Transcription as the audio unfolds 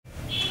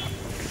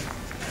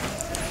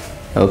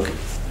Okay.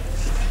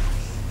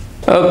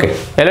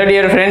 Hello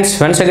dear friends,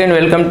 once again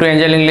welcome to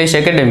Angel English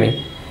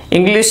Academy.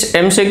 English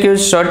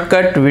MCQs Short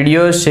Cut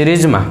Video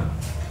series માં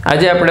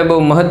આજે આપણે બહુ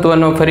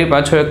મહત્વનો ફરી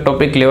પાછો એક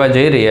ટોપિક લેવા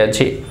જઈ રહ્યા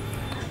છીએ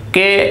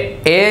કે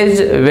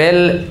એઝ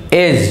વેલ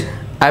એઝ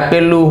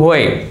આપેલું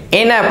હોય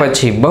એના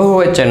પછી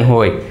બહુવચન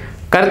હોય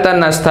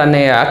કર્તાના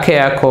સ્થાને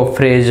આખે આખો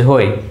ફ્રેઝ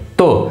હોય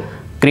તો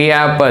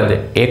ક્રિયાપદ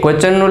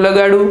એકવચનનું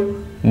લગાડવું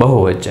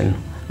બહુવચન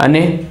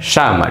અને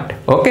શા માટે.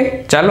 ઓકે,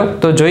 ચાલો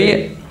તો જોઈએ.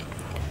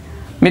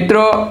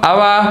 મિત્રો,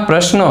 આવા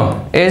પ્રશ્નો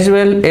એઝ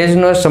વેલ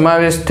એઝનો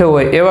સમાવેશ થયો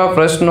હોય એવા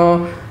પ્રશ્નો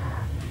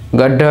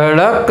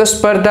ગઢળક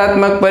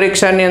સ્પર્ધાત્મક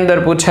પરીક્ષાની અંદર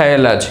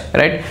પૂછાયેલા છે,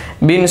 રાઈટ.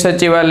 બિન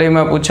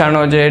સચિવાલયમાં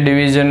પૂછાણો છે,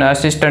 ડિવિઝન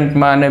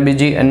આસિસ્ટન્ટમાં અને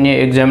બીજી અન્ય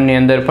એક્ઝામની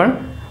અંદર પણ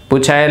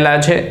પૂછાયેલા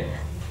છે.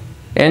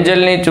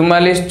 એન્જલની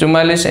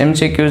 44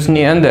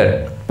 MCQsની અંદર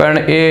પણ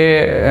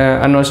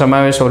આનો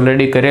સમાવેશ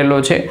ઓલરેડી કરેલો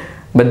છે.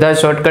 બધા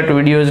શોર્ટકટ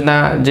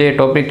વિડીયોઝના જે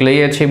ટોપિક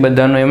લઈએ છીએ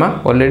બધાનો એમાં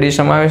ઓલરેડી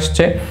સમાવેશ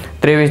છે.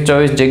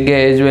 23-24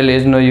 જગ્યાએ એઝ વેલ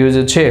એઝનો યુઝ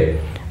છે.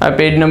 આ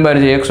પેજ નંબર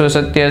છે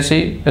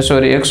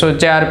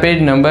 104 પેજ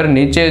નંબર,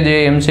 નીચે જે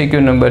MCQ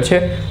નંબર છે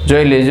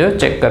જોઈ લેજો,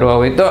 ચેક કરવા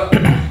હોય તો.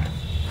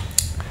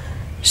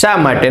 શા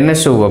માટે ને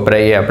શું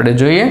વપરાય આપણે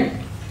જોઈએ.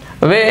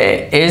 હવે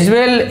એઝ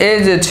વેલ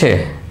એઝ છે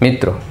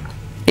મિત્રો,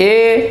 એ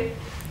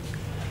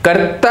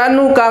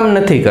કર્તાનું કામ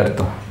નથી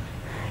કરતો,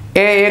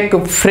 એ એક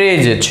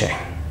ફ્રેઝ છે,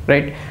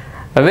 રાઈટ.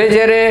 હવે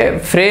જ્યારે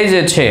ફ્રેઝ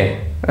છે,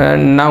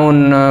 નાઉન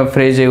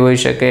ફ્રેઝ હોઈ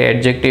શકે,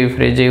 એડજેક્ટિવ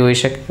ફ્રેઝ હોઈ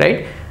શકે,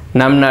 રાઈટ.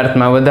 નામના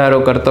અર્થમાં વધારો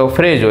કરતો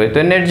ફ્રેઝ હોય તો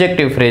એને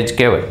એડજેક્ટિવ ફ્રેઝ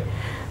કહેવાય.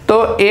 તો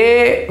એ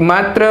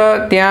માત્ર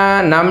ત્યાં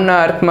નામના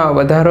અર્થમાં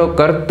વધારો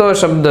કરતો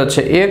શબ્દ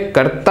છે, એ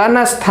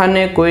કર્તાના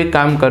સ્થાને કોઈ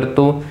કામ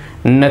કરતું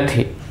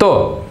નથી. તો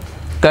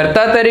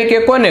કર્તા તરીકે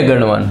કોને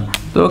ગણવાનું?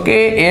 તો કે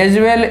એઝ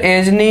વેલ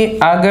એઝની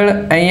આગળ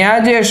અહીંયા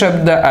જે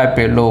શબ્દ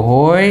આપેલો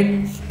હોય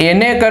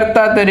એને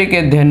કર્તા તરીકે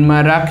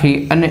ધ્યાનમાં રાખી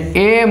અને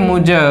એ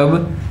મુજબ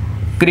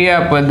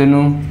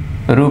ક્રિયાપદનું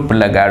રૂપ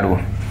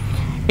લગાડવું.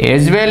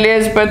 એઝ વેલ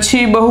એઝ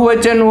પછી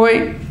બહુવચન હોય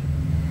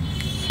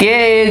કે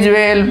એઝ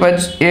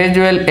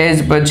વેલ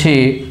એઝ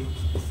પછી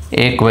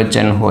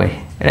એકવચન હોય,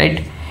 રાઈટ.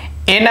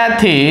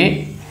 એનાથી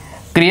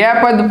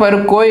ક્રિયાપદ પર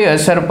કોઈ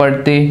અસર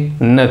પડતી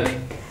નથી.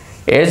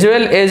 એઝ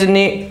વેલ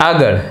એઝની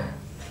આગળ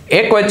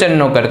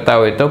એકવચનનો કરતા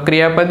હોય તો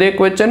ક્રિયાપદ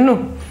એકવચનનું,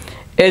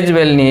 એઝ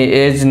વેલ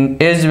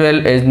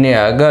એઝની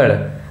આગળ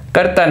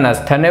કર્તાના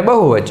સ્થાને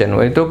બહુવચન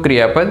હોય તો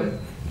ક્રિયાપદ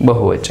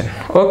બહુવચન.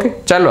 ઓકે,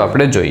 ચાલો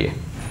આપણે જોઈએ.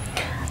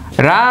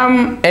 રામ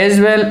એઝ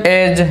વેલ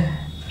એઝ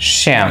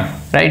શ્યામ,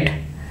 રાઈટ.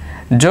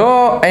 જો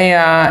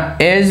અહીંયા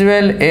એઝ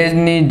વેલ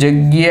એઝની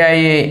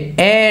જગ્યાએ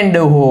એન્ડ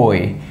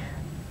હોય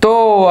તો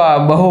આ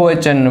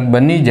બહુવચન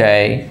બની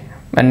જાય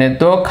અને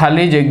તો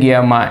ખાલી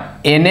જગ્યામાં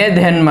એને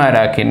ધ્યાનમાં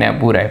રાખીને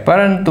પૂરાય.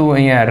 પરંતુ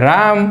અહીંયા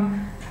રામ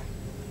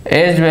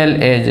એઝ વેલ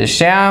એઝ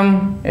શ્યામ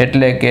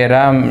એટલે કે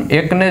રામ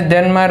એકને જ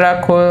ધ્યાનમાં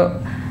રાખો.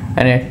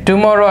 અને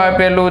ટુમોરો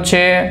આપેલું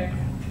છે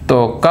તો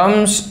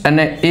કમ્સ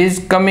અને ઇઝ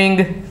કમિંગ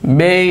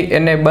બે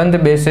એને બંધ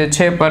બેસે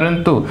છે,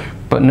 પરંતુ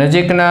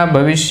નજીકના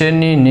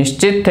ભવિષ્યની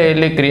નિશ્ચિત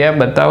થયેલી ક્રિયા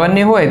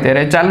બતાવવાની હોય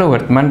ત્યારે ચાલુ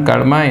વર્તમાન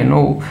કાળમાં એનો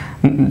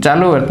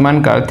ચાલુ વર્તમાન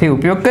કાળથી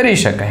ઉપયોગ કરી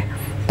શકાય.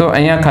 તો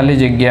અહીંયા ખાલી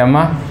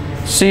જગ્યામાં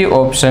સી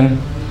ઓપ્શન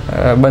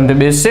બંધ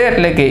બેસશે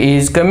એટલે કે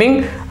ઇઝ કમિંગ.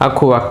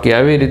 આખું વાક્ય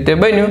આવી રીતે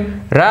બન્યું.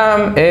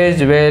 Ram as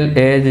well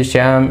as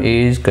Shyam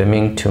is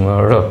coming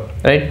tomorrow,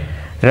 right.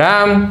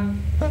 Ram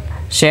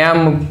શ્યામ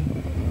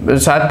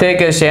સાથે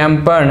કે શ્યામ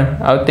પણ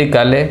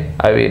આવતીકાલે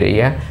આવી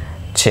રહ્યા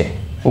છે.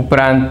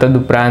 ઉપરાંત,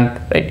 તદુપરાંત,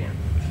 રાઈટ.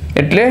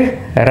 એટલે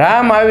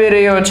રામ આવી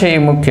રહ્યો છે એ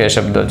મુખ્ય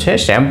શબ્દો છે,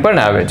 શ્યામ પણ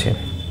આવે છે.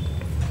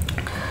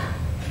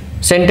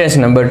 Sentence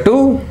number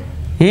 2,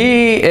 he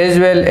as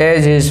well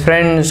as his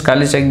friends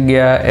ખાલી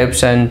જગ્યા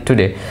absent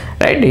today,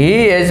 right. he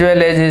as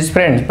well as his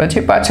friends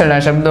પછી પાછળના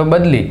શબ્દો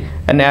બદલી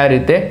અને આ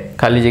રીતે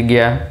ખાલી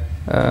જગ્યા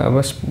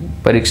બસ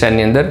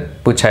પરીક્ષાની અંદર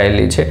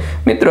પૂછાયેલી છે.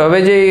 મિત્રો, હવે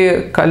જે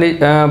ખાલી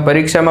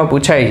પરીક્ષામાં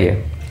પૂછાય છે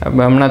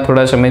હમણાં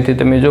થોડા સમયથી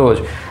તમે જુઓ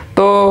છો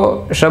તો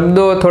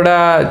શબ્દો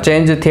થોડા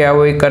ચેન્જ થયા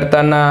હોય,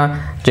 કર્તાના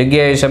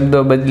જગ્યાએ શબ્દો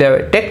બદલ્યા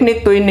હોય. ટેકનિક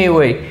તો એ નહીં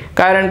હોય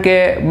કારણ કે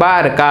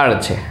 12 કાળ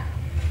છે,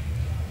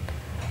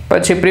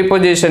 પછી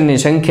પ્રિપોઝિશનની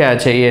સંખ્યા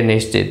છે એ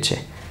નિશ્ચિત છે,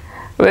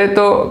 હવે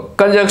તો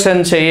કન્જક્શન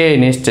છે એ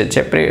નિશ્ચિત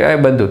છે, એ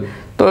બધું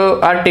તો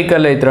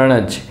આર્ટિકલ એ 3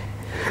 જ છે.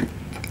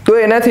 તો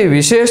એનાથી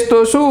વિશેષ તો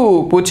શું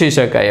પૂછી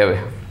શકાય હવે,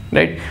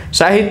 રાઈટ.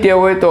 સાહિત્ય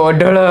હોય તો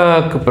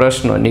અઢળક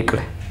પ્રશ્નો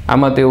નીકળે,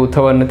 આમાં તો એવું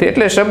થવા નથી,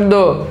 એટલે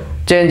શબ્દો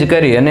ચેન્જ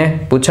કરી અને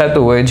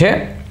પૂછાતું હોય છે.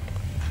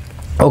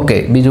 ઓકે,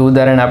 બીજું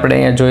ઉદાહરણ આપણે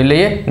અહીંયા જોઈ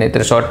લઈએ,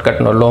 નહીંતર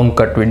શોર્ટકટનો લોંગ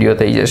કટ વિડીયો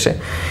થઈ જશે.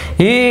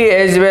 હી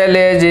as well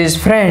as is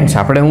friends.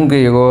 આપણે શું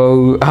કહીએ,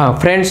 હા,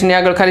 ફ્રેન્ડ્સની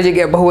આગળ ખાલી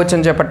જગ્યાએ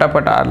બહુવચન છે,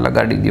 ફટાફટ આ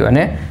લગાડી દો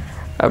અને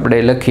આપણે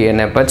લખીએ.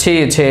 અને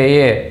પછી છે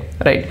એ,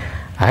 રાઈટ,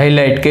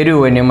 હાઈલાઇટ કર્યું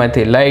હોય ને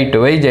એમાંથી લાઇટ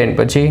વહી જાય ને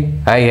પછી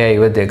હાઈ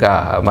વધે કે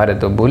હા મારે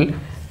તો ભૂલ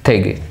થઈ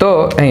ગઈ. તો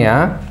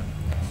અહીંયા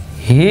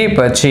હી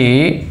પછી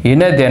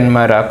હીને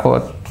ધ્યાનમાં રાખો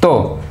તો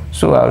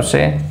શું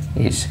આવશે?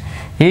 Is.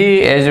 He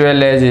as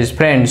well as his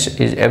friends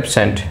is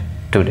absent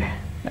today,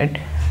 right?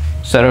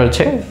 સરળ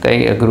છે,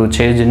 કંઈ અઘરું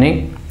છે જ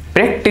નહીં.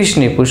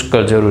 પ્રેક્ટિસની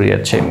પુષ્કળ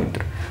જરૂરિયાત છે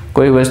મિત્રો.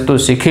 કોઈ વસ્તુ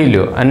શીખી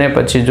લો અને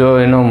પછી જો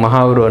એનો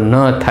મહાવરો ન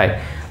થાય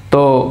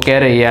તો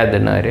ક્યારેય યાદ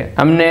ન રહે.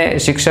 અમને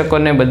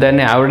શિક્ષકોને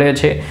બધાને આવડે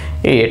છે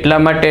એ એટલા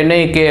માટે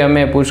નહીં કે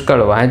અમે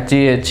પુષ્કળ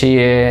વાંચીએ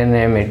છીએ અને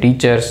અમે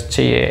ટીચર્સ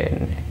છીએ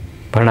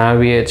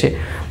ભણાવીએ છીએ,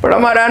 પણ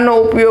અમારે આનો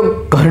ઉપયોગ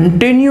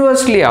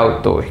કન્ટિન્યુઅસલી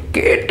આવતો હોય.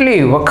 કેટલી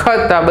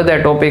વખત આ બધા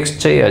ટોપિક્સ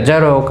છે એ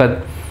હજારો વખત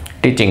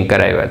ટીચિંગ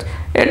કરાવ્યા છે,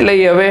 એટલે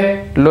એ હવે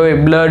લોહી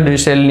બ્લડ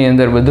સેલની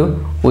અંદર બધું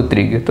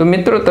ઉતરી ગયું. તો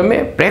મિત્રો તમે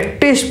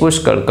પ્રેક્ટિસ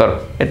પુષ્કળ કરો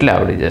એટલે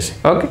આવડી જશે.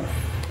 ઓકે,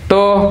 તો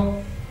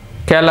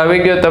ખ્યાલ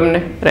આવી ગયો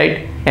તમને,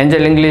 રાઈટ?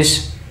 એન્જલ ઇંગ્લિશ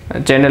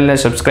ચેનલને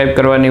સબસ્ક્રાઈબ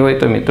કરવાની હોય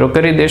તો મિત્રો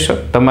કરી દેશો,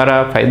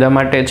 તમારા ફાયદા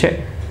માટે છે,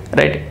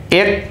 રાઈટ?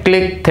 એક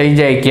ક્લિક થઈ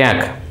જાય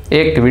ક્યાંક,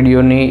 એક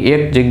વિડીયોની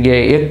એક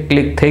જગ્યાએ એક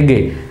ક્લિક થઈ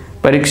ગઈ,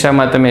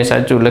 પરીક્ષામાં તમે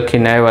સાચું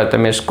લખીને આવ્યા,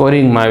 તમે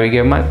સ્કોરિંગમાં આવી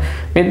ગયા,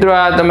 મિત્રો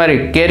આ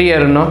તમારી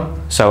કેરિયરનો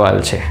સવાલ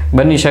છે.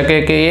 બની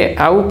શકે કે એ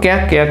આવું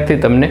ક્યાંકથી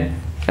તમને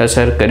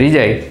અસર કરી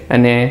જાય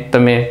અને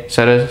તમે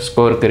સરસ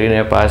સ્કોર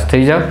કરીને પાસ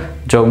થઈ જાઓ,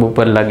 જોબ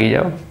ઉપર લાગી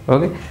જાઓ.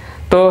 ઓકે,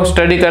 તો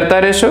સ્ટડી કરતા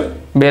રહેશો,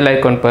 બેલ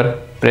આઇકોન પર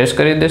પ્રેસ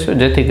કરી દેશો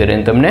જેથી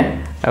કરીને તમને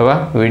આવા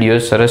વિડીયો,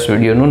 સરસ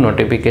વિડીયોનું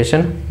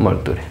નોટિફિકેશન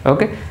મળતું રહે.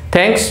 Okay,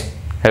 thanks,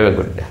 have a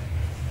good day.